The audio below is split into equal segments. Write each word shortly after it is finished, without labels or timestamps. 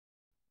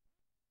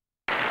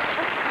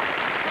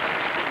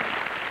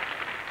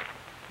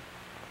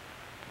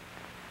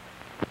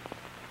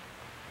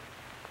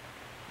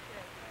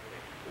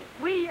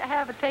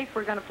have a tape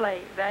we're going to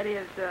play. That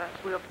is,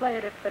 we'll play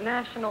it if the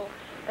National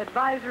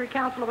Advisory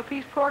Council of the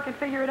Peace Corps can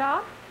figure it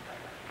out.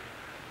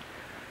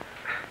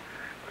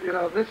 You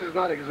know, this is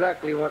not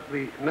exactly what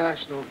the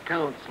National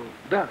Council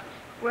does.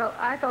 Well,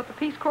 I thought the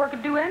Peace Corps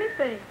could do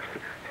anything.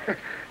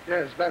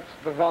 Yes, that's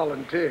the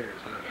volunteers.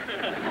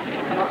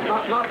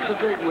 not the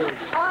bigwigs.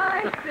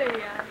 I see.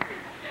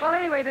 Well,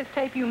 anyway, this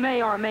tape you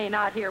may or may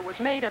not hear was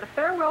made at a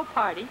farewell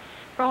party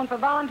thrown for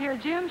volunteer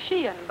Jim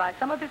Sheahan by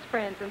some of his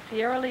friends in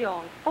Sierra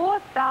Leone,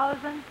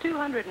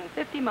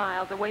 4,250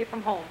 miles away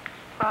from home,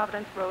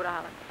 Providence, Rhode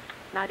Island.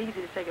 Not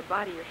easy to say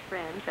goodbye to your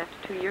friends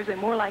after 2 years. They're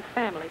more like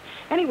family.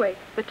 Anyway,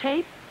 the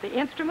tape, the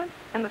instruments,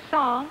 and the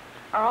song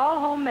are all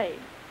homemade.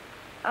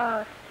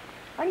 I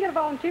can get a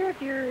volunteer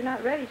if you're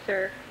not ready,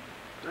 sir.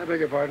 I beg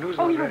your pardon, who's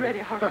not ready? Oh, you're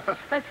ready. All right.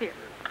 Let's hear.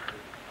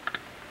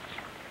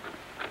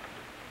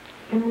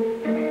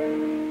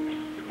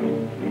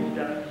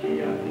 Mr.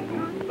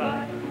 Sheahan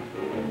Goodbye.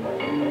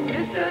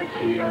 Mr.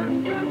 Sheahan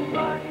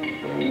Goodbye.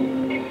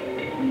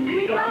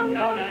 We don't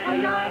come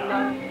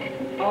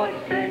or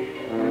say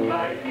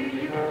goodbye to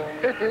you.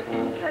 That's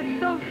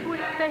so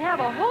sweet. They have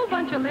a whole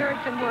bunch of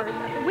lyrics and words.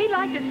 We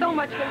liked it so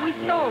much that we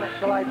stole it.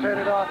 Shall I turn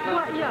it off now?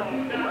 Well,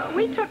 yeah.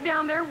 We took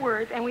down their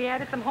words and we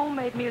added some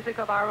homemade music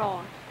of our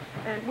own.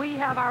 And we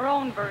have our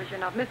own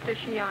version of Mr.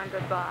 Sheahan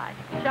Goodbye.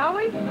 Shall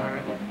we? All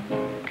right.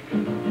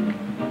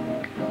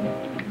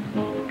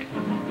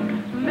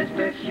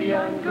 Mr.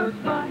 Sheahan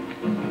Goodbye.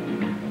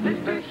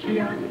 Mr.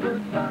 Sheahan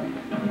Goodbye.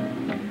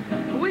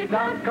 We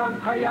don't come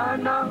here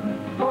now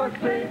for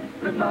say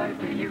goodbye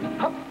to you.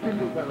 Hop to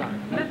Lubala.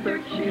 Mr.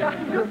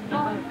 Sheahan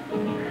Goodbye.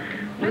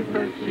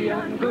 Mr.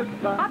 Sheahan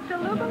Goodbye. Up to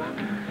Lubala.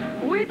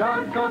 We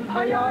don't come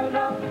here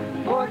now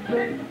for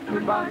say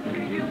goodbye to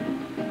you.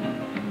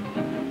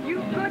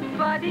 You good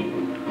buddy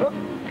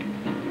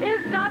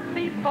is not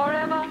be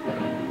forever.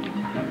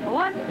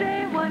 One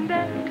day, one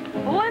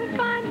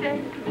fine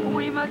day,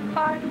 we must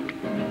part.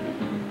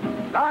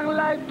 Long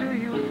life to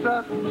you,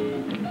 sir.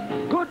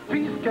 Good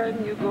peace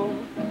can you go.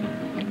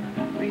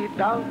 We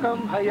don't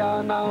come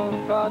here now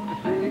for to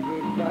say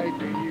goodbye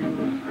to you.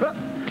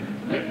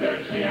 Mr.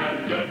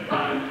 Sheahan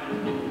Goodbye.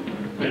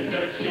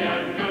 Mr.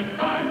 Sheahan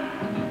Goodbye.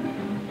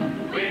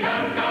 We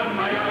don't come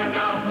here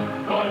now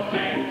for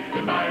say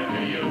goodbye to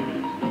you.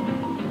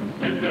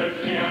 Mr.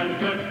 Sheahan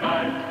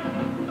Goodbye.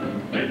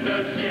 Mr.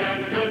 Sheahan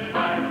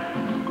Goodbye.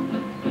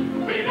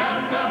 We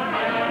don't come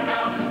here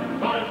now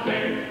for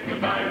say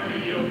goodbye to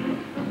you.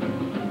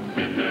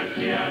 Mr.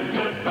 Sheahan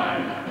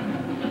Goodbye.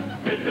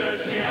 Mr.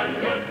 Sheahan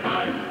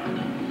Goodbye.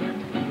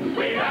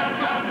 We don't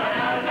come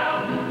here now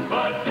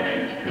for say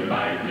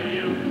goodbye to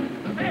you.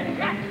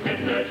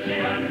 Mr.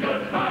 Sheahan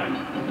Goodbye.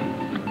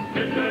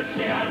 Mr.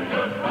 Sheahan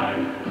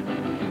Goodbye.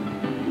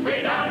 We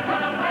don't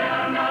come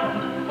here now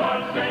for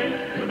say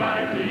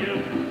goodbye to you.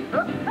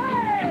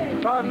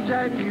 From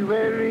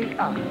January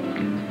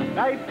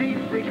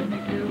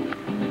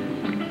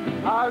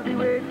 1962 all the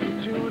way to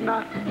June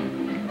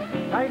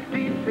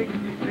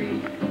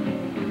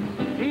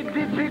 1963. He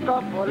did pick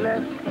up or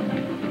left.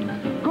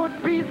 Good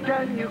peace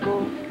can you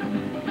go.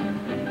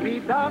 We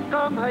don't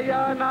come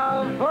here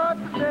now for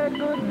to say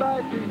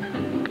goodbye to you.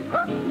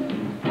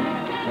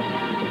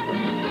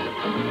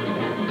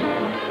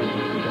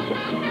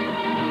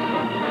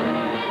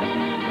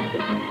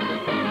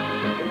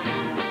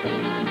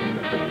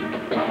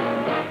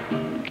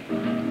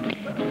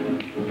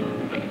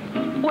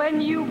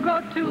 When you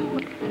go to,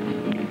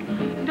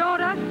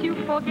 don't ask you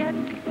forget.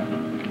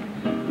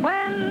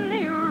 When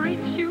you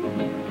reach, you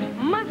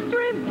must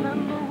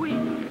remember we.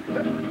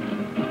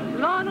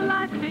 Long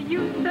life to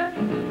you, sir.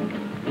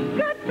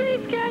 Good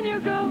peace can you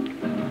go.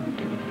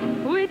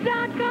 We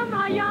don't come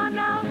here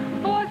now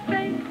for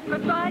say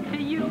goodbye to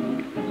you.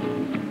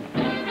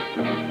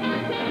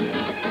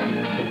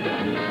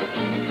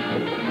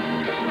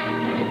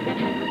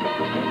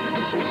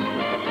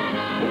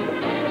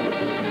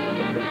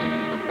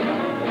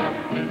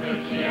 Mr.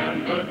 Sheahan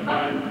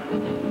Goodbye.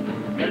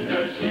 Mr.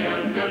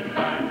 Sheahan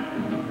Goodbye.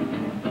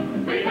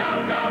 We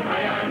don't come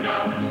here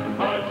now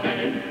for say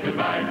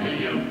goodbye to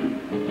you.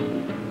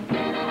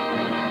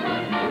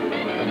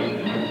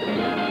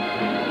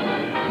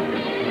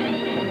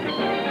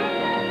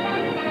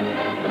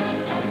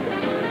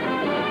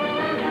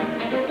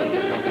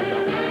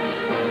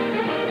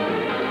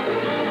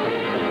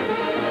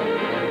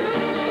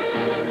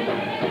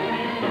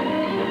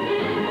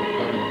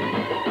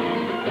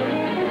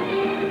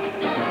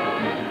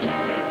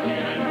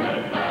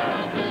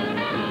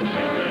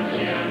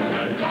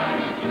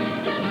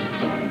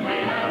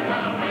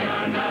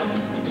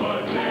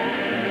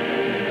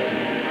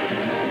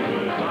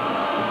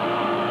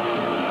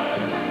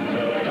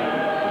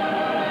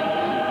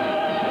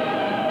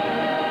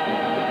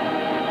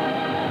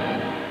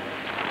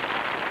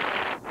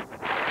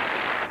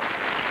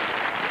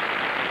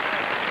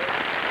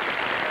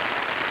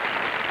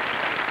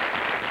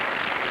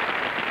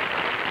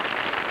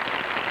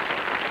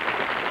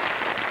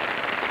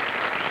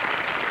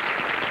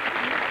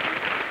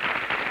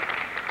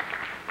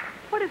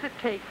 What does it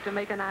take to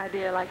make an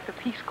idea like the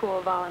Peace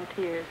Corps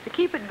volunteers, to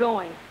keep it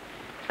going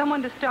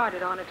someone to start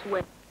it on its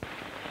way.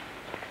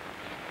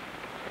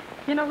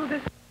 You know who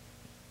this